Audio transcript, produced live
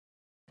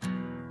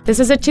This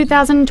is a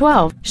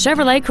 2012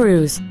 Chevrolet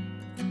CRUZE.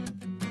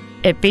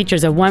 It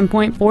features a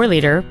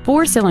 1.4-liter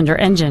four-cylinder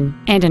engine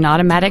and an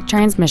automatic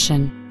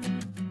transmission.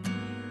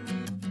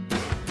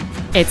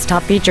 Its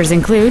top features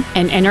include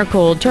an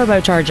intercooled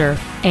turbocharger,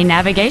 a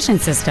navigation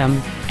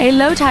system, a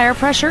low tire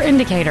pressure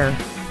indicator,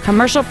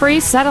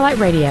 commercial-free satellite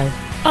radio,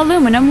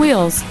 aluminum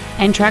wheels,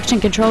 and traction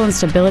control and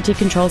stability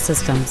control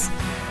systems.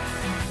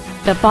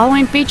 The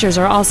following features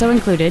are also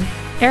included: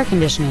 air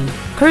conditioning,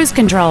 cruise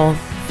control,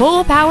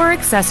 full power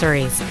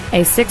accessories,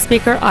 a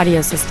 6-speaker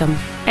audio system,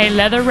 a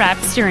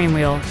leather-wrapped steering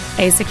wheel,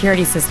 a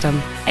security system,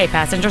 a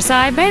passenger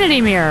side vanity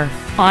mirror,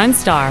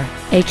 OnStar,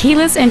 a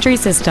keyless entry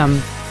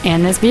system,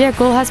 and this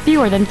vehicle has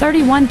fewer than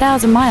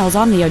 31,000 miles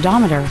on the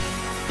odometer.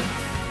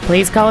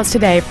 Please call us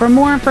today for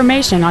more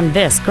information on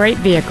this great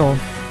vehicle.